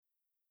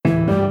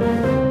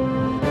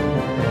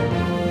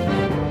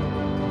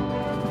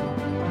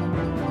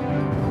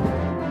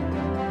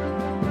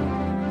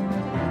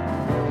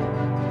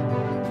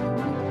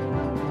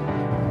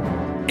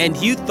and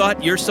you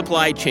thought your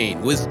supply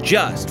chain was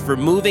just for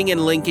moving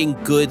and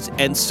linking goods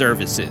and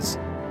services.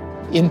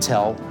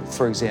 Intel,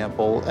 for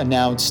example,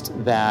 announced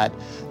that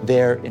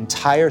their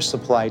entire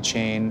supply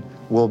chain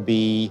will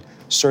be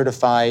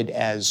certified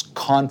as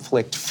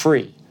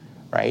conflict-free,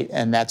 right?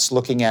 And that's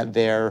looking at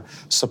their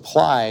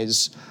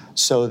supplies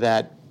so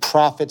that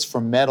profits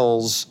from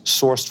metals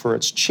sourced for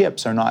its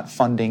chips are not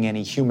funding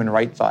any human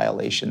right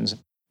violations.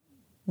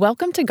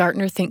 Welcome to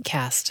Gartner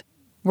ThinkCast,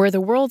 where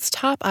the world's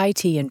top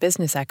IT and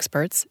business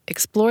experts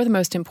explore the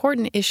most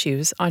important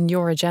issues on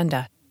your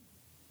agenda.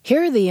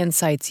 Here are the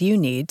insights you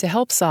need to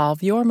help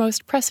solve your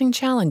most pressing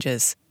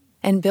challenges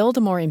and build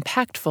a more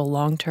impactful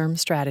long-term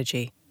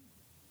strategy.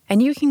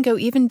 And you can go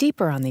even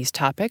deeper on these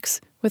topics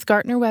with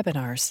Gartner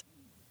webinars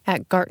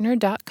at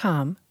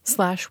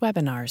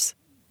gartner.com/webinars.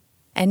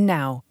 And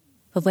now,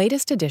 the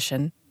latest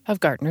edition of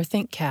Gartner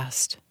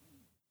ThinkCast.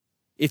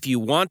 If you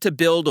want to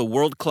build a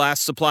world-class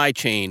supply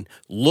chain,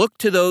 look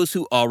to those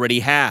who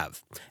already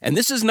have. And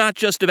this is not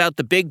just about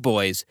the big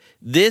boys.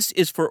 This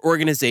is for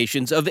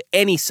organizations of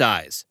any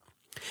size.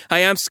 Hi,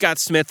 I'm Scott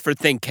Smith for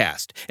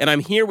ThinkCast, and I'm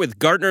here with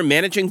Gartner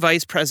Managing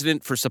Vice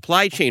President for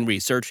Supply Chain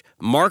Research,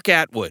 Mark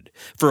Atwood,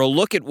 for a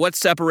look at what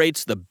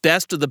separates the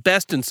best of the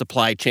best in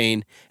supply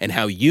chain and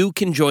how you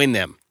can join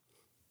them.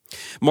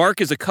 Mark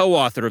is a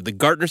co-author of the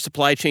Gartner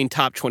Supply Chain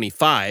Top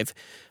 25.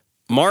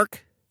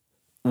 Mark,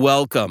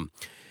 welcome.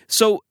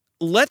 So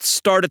let's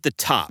start at the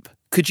top.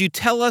 Could you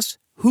tell us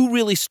who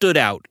really stood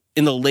out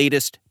in the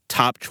latest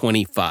Top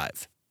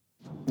 25?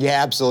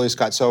 Yeah, absolutely,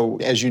 Scott. So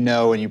as you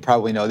know, and you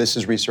probably know, this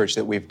is research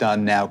that we've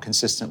done now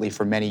consistently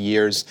for many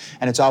years,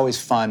 and it's always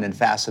fun and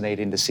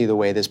fascinating to see the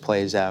way this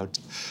plays out.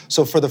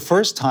 So for the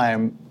first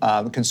time,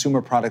 the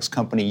consumer products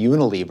company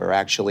Unilever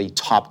actually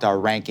topped our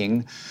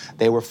ranking.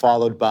 They were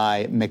followed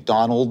by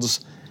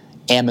McDonald's,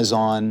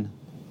 Amazon,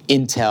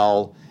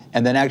 Intel,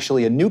 and then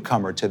actually a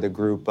newcomer to the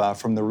group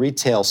from the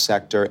retail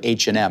sector,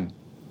 H&M.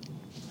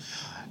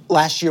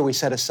 Last year, we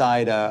set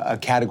aside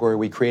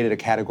we created a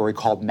category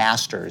called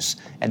Masters,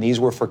 and these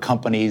were for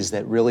companies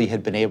that really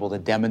had been able to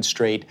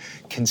demonstrate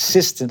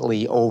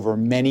consistently over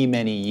many,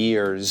 many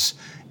years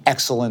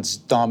excellence,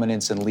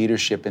 dominance, and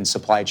leadership in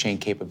supply chain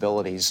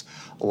capabilities.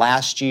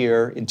 Last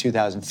year, in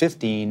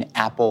 2015,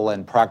 Apple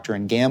and Procter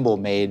 & Gamble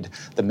made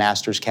the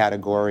Masters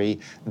category.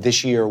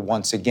 This year,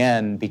 once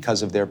again,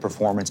 because of their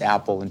performance,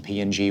 Apple and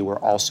P&G were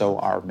also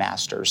our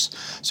Masters.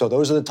 So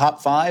those are the top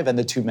 5 and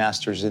the 2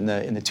 Masters in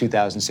the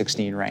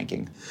 2016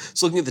 ranking.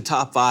 So looking at the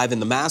top 5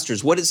 and the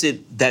Masters, what is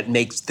it that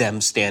makes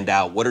them stand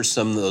out? What are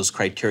some of those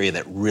criteria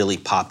that really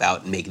pop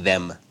out and make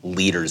them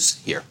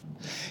leaders here?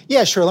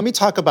 Yeah, sure. Let me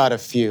talk about a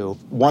few.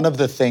 One of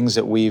the things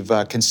that we've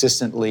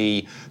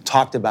consistently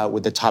talked about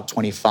with the top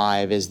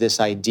 25 is this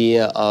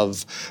idea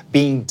of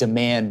being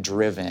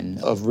demand-driven,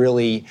 of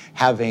really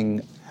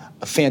having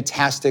a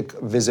fantastic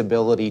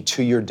visibility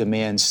to your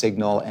demand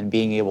signal and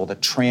being able to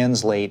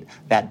translate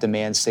that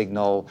demand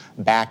signal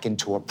back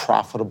into a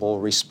profitable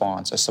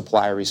response, a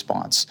supply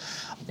response.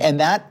 And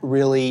that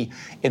really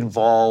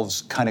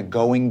involves kind of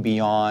going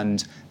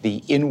beyond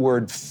the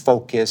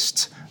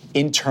inward-focused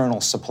internal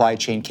supply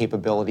chain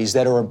capabilities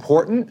that are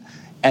important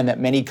and that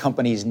many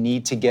companies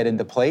need to get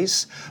into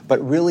place. But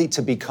really,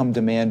 to become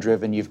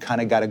demand-driven, you've kind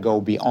of got to go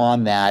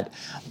beyond that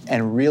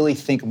and really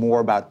think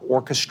more about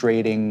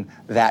orchestrating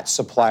that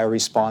supply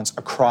response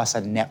across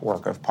a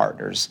network of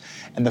partners.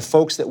 And the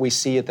folks that we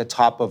see at the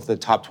top of the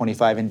top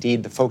 25,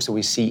 indeed, the folks that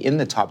we see in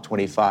the top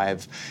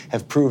 25,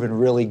 have proven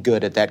really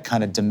good at that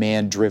kind of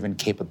demand-driven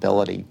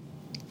capability.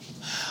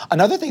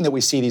 Another thing that we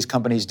see these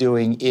companies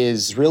doing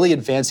is really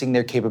advancing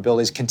their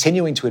capabilities,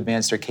 continuing to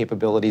advance their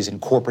capabilities in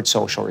corporate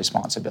social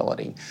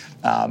responsibility.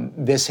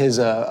 This has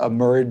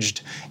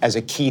emerged as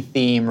a key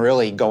theme,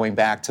 really going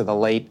back to the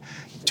late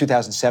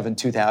 2007,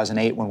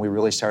 2008, when we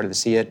really started to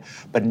see it.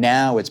 But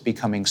now it's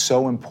becoming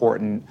so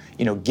important,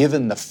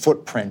 given the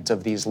footprint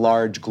of these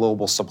large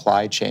global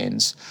supply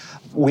chains.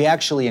 We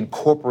actually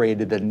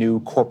incorporated a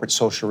new corporate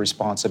social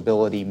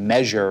responsibility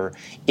measure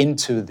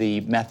into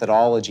the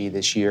methodology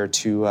this year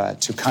to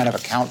kind of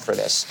account for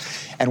this.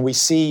 And we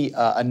see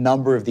a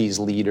number of these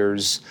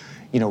leaders,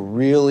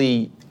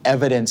 really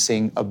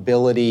evidencing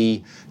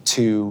ability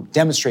to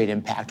demonstrate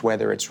impact,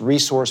 whether it's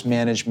resource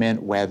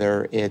management,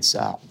 whether it's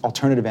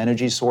alternative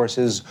energy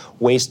sources,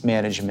 waste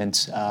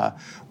management,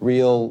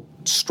 real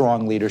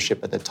strong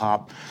leadership at the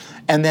top.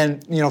 And then,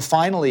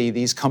 finally,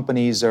 these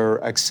companies are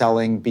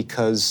excelling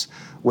because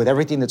with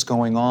everything that's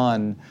going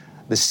on,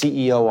 the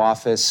CEO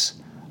office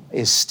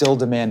is still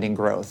demanding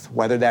growth,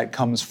 whether that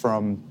comes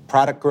from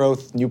product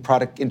growth, new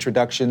product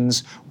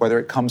introductions, whether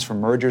it comes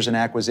from mergers and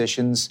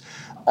acquisitions.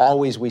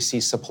 Always we see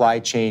supply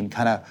chain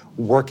kind of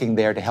working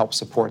there to help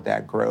support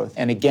that growth.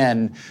 And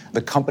again,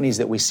 the companies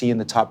that we see in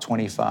the top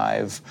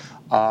 25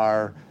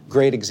 are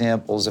great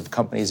examples of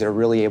companies that are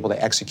really able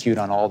to execute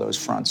on all those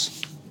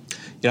fronts.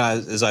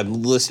 As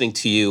I'm listening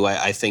to you,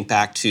 I think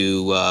back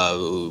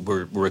to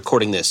we're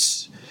recording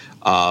this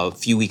a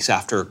few weeks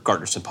after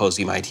Gartner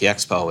Symposium IT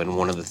Expo, and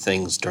one of the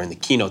things during the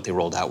keynote they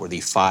rolled out were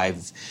the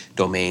 5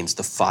 domains,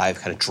 the 5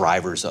 kind of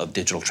drivers of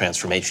digital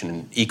transformation,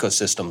 and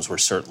ecosystems were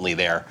certainly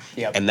there.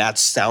 Yep. And that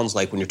sounds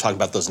like, when you're talking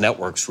about those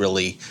networks,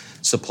 really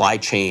supply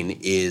chain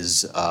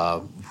is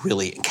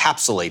really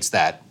encapsulates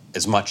that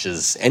as much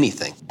as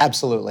anything.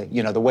 Absolutely.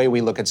 The way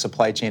we look at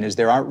supply chain is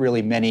there aren't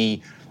really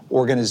many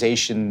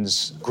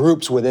organizations,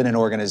 groups within an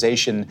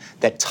organization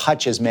that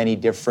touch as many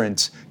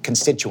different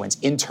constituents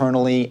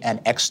internally and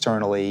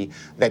externally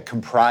that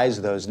comprise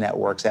those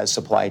networks as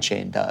supply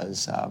chain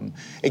does.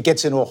 It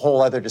gets into a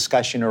whole other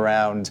discussion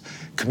around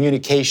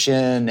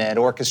communication and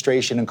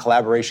orchestration and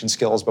collaboration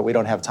skills, but we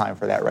don't have time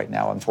for that right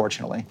now,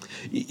 unfortunately.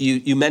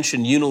 You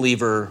mentioned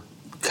Unilever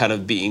kind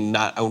of being,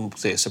 not, I wouldn't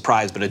say a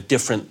surprise, but a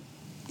different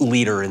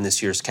leader in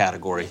this year's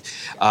category,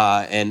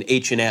 and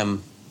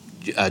H&M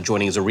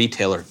joining as a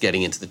retailer,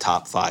 getting into the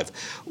top 5.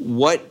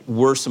 What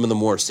were some of the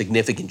more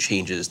significant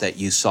changes that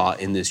you saw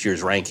in this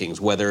year's rankings,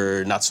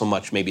 whether not so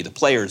much maybe the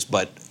players,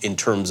 but in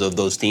terms of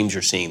those themes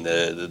you're seeing,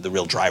 the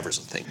real drivers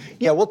of things?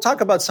 Yeah, we'll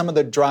talk about some of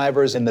the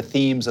drivers and the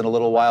themes in a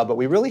little while, but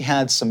we really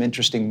had some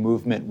interesting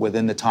movement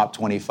within the top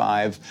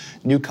 25.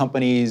 New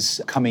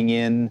companies coming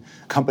in,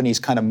 companies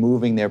kind of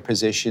moving their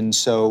position.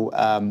 So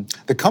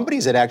the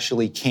companies that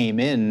actually came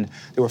in,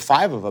 there were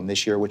 5 of them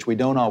this year, which we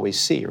don't always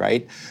see,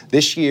 right?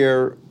 This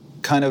year,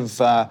 kind of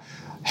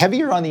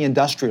heavier on the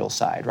industrial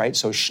side, right?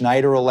 So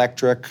Schneider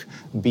Electric,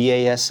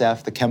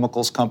 BASF, the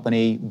chemicals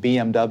company,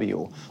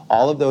 BMW,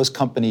 all of those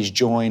companies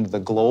joined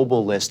the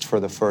global list for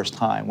the first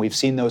time. We've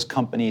seen those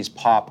companies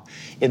pop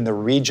in the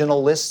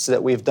regional lists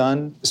that we've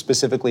done,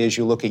 specifically as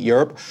you look at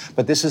Europe,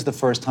 but this is the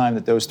first time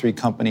that those 3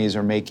 companies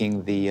are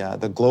making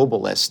the global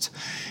list.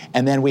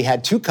 And then we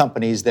had 2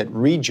 companies that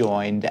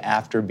rejoined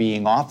after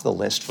being off the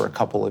list for a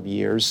couple of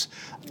years,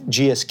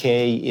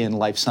 GSK in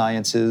life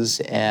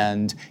sciences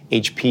and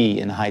HP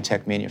in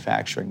high-tech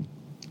manufacturing.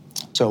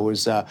 So it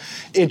was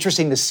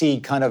interesting to see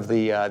kind of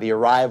the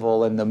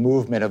arrival and the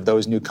movement of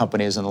those new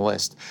companies on the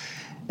list.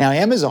 Now,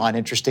 Amazon,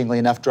 interestingly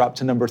enough, dropped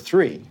to number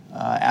 3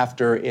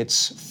 after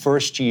its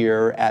first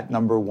year at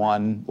number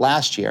 1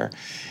 last year.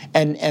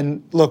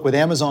 And look, with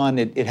Amazon,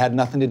 it had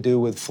nothing to do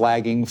with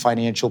flagging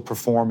financial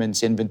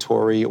performance,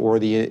 inventory, or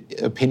the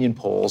opinion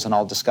polls, and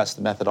I'll discuss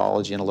the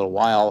methodology in a little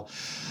while.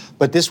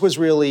 But this was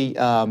really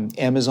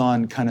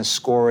Amazon kind of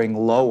scoring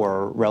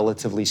lower,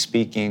 relatively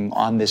speaking,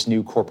 on this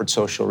new corporate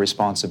social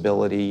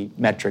responsibility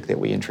metric that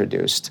we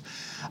introduced.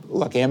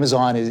 Look,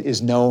 Amazon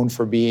is known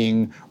for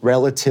being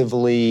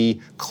relatively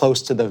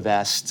close to the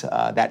vest,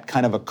 that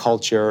kind of a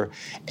culture,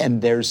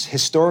 and there's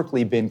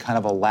historically been kind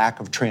of a lack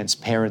of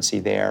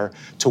transparency there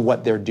to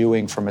what they're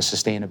doing from a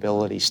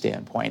sustainability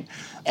standpoint.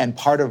 And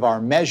part of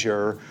our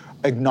measure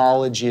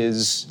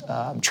acknowledges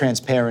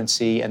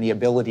transparency and the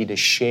ability to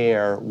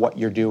share what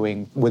you're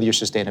doing with your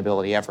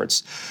sustainability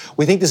efforts.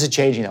 We think this is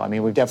changing, though. I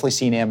mean, we've definitely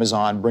seen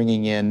Amazon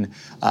bringing in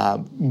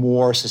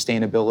more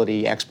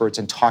sustainability experts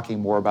and talking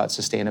more about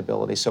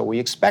sustainability. So we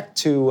expect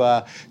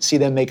to see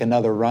them make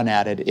another run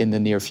at it in the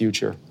near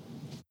future.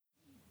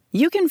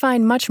 You can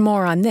find much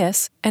more on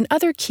this and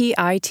other key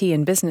IT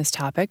and business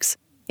topics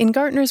in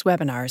Gartner's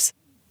webinars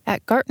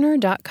at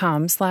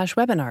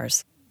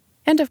gartner.com/webinars.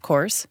 And of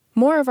course,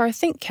 more of our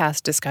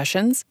ThinkCast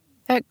discussions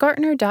at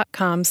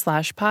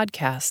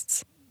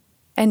gartner.com/podcasts.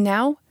 And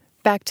now,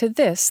 back to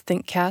this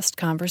ThinkCast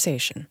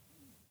conversation.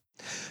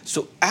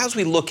 So as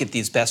we look at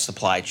these best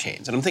supply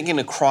chains, and I'm thinking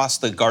across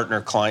the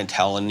Gartner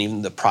clientele and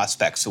even the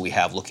prospects that we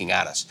have looking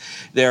at us,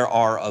 there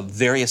are of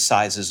various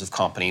sizes of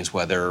companies,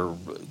 whether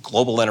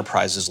global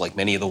enterprises like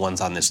many of the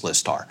ones on this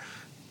list are,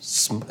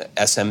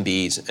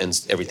 SMBs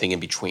and everything in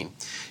between.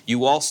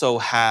 You also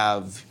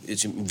have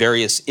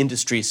various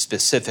industry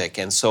specific,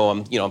 and so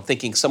I'm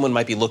thinking someone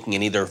might be looking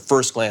in either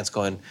first glance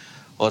going,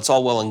 well, it's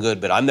all well and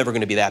good, but I'm never going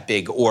to be that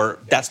big, or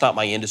that's not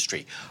my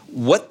industry.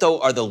 What,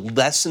 though, are the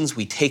lessons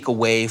we take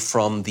away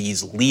from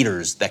these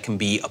leaders that can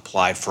be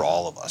applied for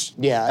all of us?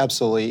 Yeah,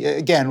 absolutely.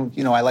 Again,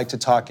 I like to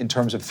talk in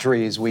terms of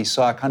 3s. We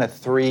saw kind of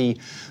 3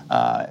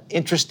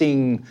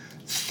 interesting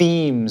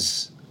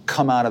themes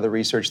come out of the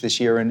research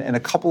this year, and a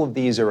couple of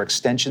these are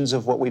extensions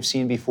of what we've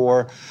seen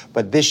before,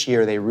 but this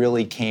year they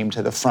really came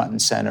to the front and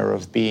center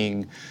of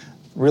being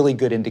really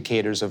good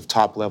indicators of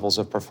top levels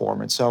of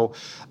performance. So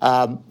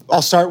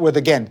I'll start with,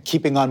 again,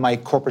 keeping on my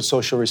corporate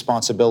social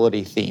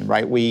responsibility theme,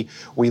 right? We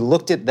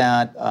looked at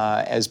that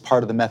as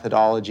part of the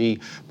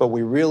methodology, but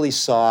we really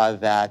saw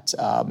that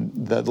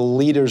the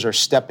leaders are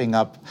stepping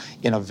up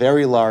in a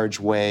very large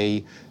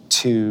way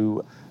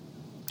to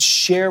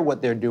share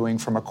what they're doing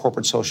from a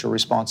corporate social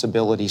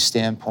responsibility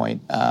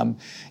standpoint.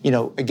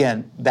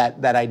 Again,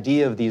 that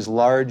idea of these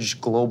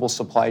large global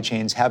supply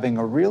chains having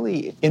a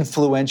really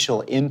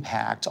influential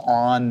impact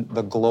on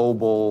the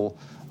global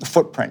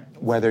footprint,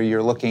 whether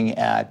you're looking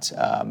at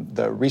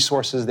the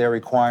resources they're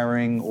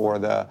requiring or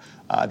the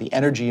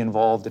energy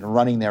involved in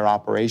running their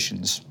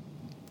operations.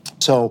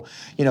 So,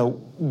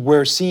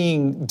 we're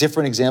seeing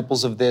different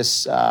examples of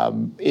this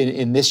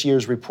in this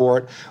year's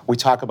report. We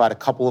talk about a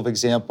couple of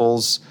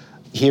examples.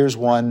 Here's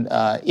one.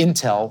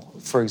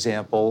 Intel, for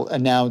example,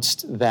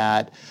 announced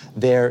that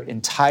their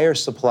entire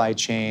supply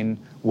chain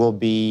will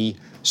be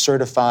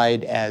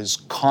certified as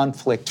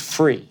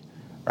conflict-free,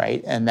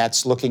 right? And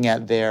that's looking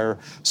at their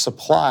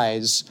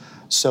supplies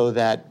so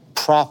that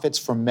profits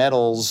from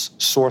metals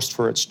sourced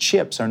for its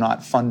chips are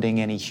not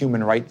funding any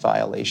human rights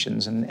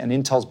violations. And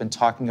Intel's been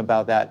talking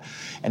about that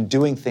and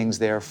doing things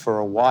there for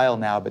a while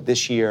now, but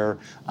this year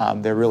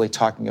they're really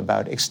talking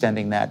about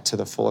extending that to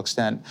the full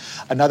extent.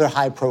 Another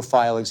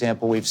high-profile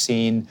example we've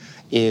seen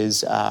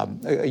is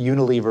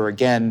Unilever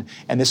again,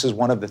 and this is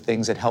one of the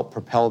things that helped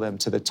propel them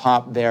to the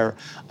top. Their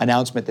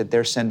announcement that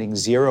they're sending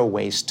zero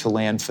waste to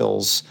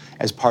landfills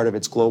as part of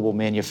its global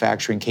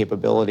manufacturing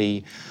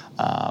capability.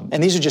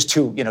 And these are just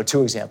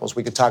two examples.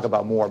 We could talk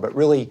about more, but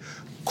really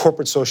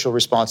corporate social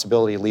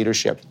responsibility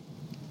leadership.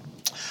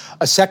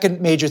 A second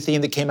major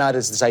theme that came out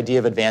is this idea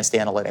of advanced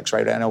analytics,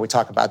 right? I know we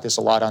talk about this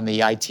a lot on the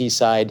IT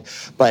side,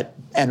 but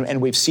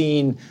and we've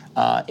seen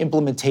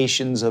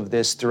implementations of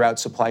this throughout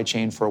supply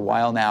chain for a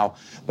while now.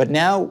 But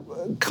now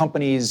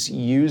companies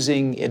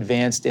using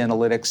advanced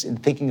analytics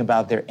and thinking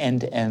about their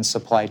end-to-end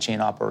supply chain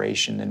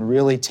operation and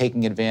really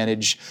taking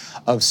advantage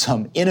of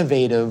some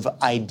innovative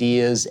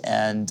ideas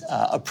and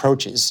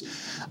approaches.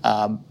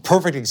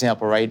 Perfect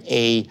example, right?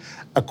 A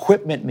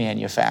equipment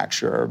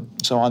manufacturer,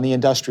 so on the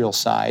industrial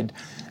side,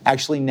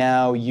 actually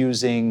now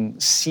using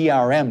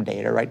CRM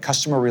data, right,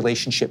 customer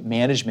relationship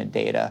management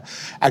data,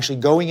 actually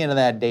going into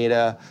that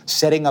data,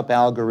 setting up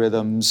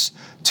algorithms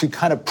to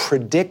kind of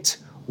predict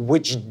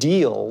which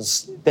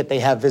deals that they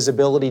have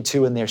visibility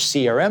to in their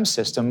CRM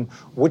system,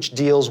 which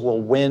deals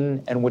will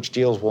win and which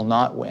deals will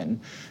not win.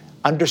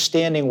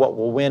 Understanding what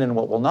will win and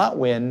what will not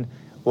win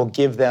will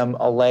give them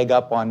a leg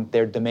up on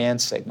their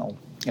demand signal.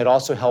 It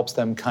also helps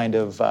them kind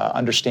of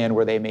understand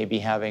where they may be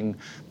having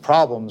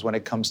problems when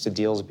it comes to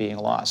deals being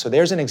lost. So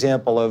there's an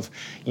example of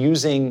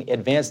using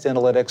advanced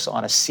analytics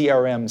on a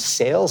CRM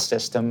sales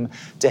system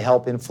to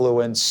help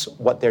influence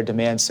what their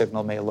demand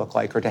signal may look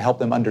like, or to help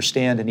them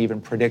understand and even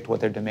predict what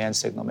their demand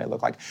signal may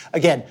look like.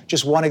 Again,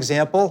 just one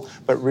example,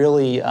 but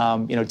really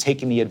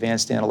taking the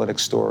advanced analytics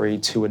story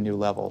to a new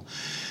level.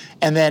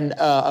 And then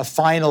a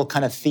final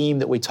kind of theme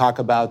that we talk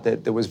about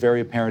that was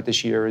very apparent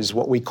this year is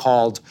what we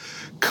called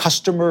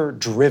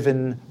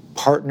customer-driven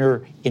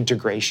partner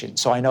integration.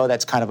 So I know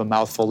that's kind of a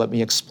mouthful. Let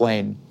me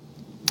explain.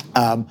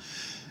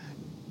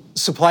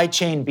 Supply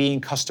chain being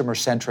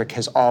customer-centric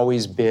has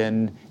always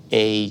been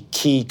a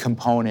key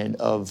component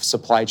of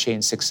supply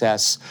chain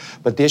success.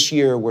 But this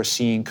year, we're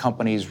seeing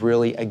companies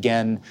really,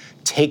 again,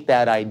 take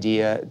that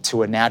idea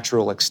to a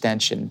natural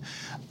extension.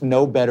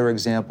 No better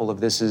example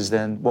of this is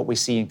than what we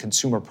see in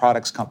consumer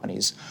products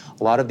companies.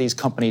 A lot of these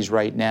companies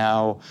right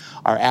now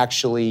are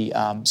actually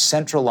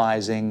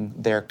centralizing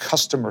their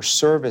customer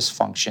service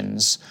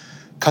functions,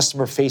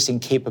 customer-facing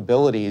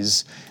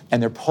capabilities,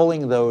 and they're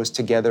pulling those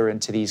together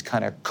into these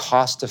kind of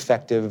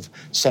cost-effective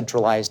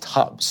centralized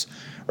hubs.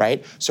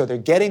 Right? So they're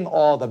getting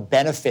all the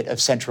benefit of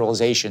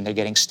centralization. They're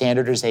getting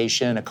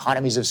standardization,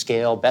 economies of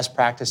scale, best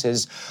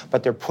practices,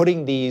 but they're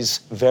putting these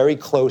very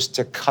close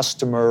to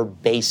customer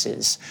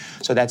bases.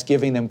 So that's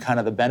giving them kind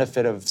of the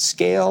benefit of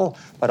scale,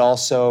 but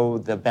also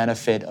the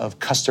benefit of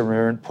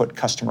customer input,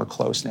 customer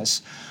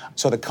closeness.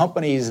 So the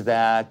companies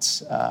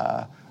that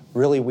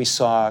really we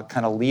saw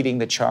kind of leading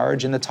the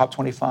charge in the top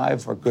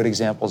 25 are good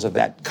examples of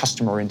that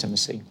customer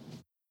intimacy.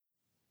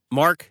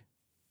 Mark,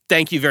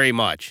 thank you very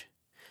much.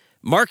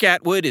 Mark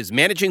Atwood is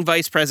Managing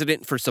Vice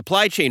President for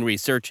Supply Chain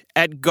Research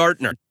at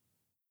Gartner.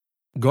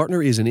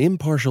 Gartner is an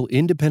impartial,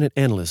 independent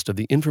analyst of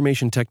the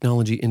information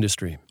technology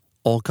industry.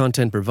 All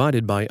content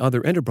provided by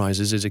other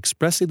enterprises is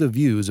expressly the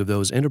views of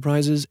those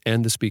enterprises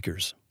and the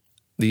speakers.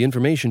 The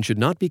information should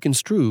not be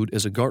construed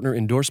as a Gartner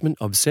endorsement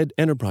of said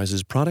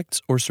enterprise's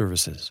products or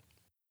services.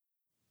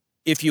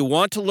 If you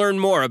want to learn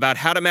more about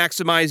how to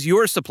maximize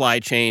your supply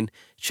chain,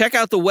 check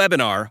out the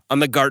webinar on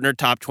the Gartner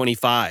Top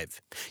 25.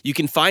 You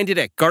can find it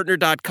at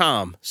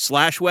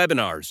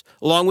gartner.com/webinars,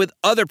 along with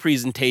other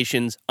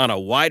presentations on a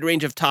wide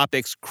range of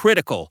topics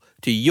critical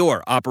to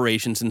your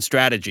operations and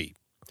strategy.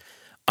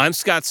 I'm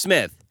Scott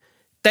Smith.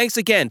 Thanks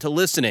again to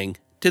listening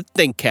to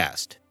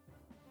ThinkCast.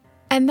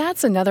 And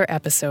that's another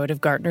episode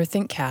of Gartner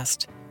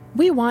ThinkCast.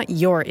 We want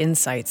your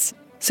insights,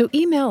 so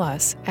email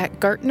us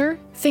at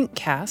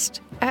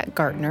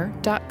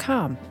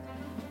gartnerthinkcast@gartner.com.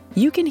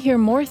 You can hear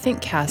more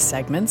ThinkCast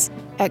segments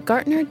at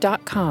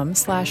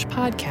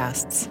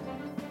gartner.com/podcasts.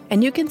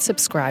 And you can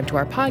subscribe to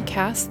our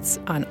podcasts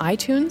on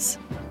iTunes,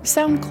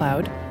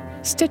 SoundCloud,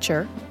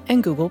 Stitcher,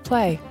 and Google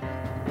Play.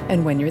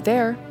 And when you're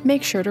there,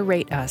 make sure to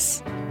rate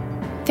us.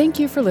 Thank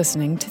you for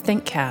listening to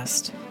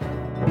ThinkCast.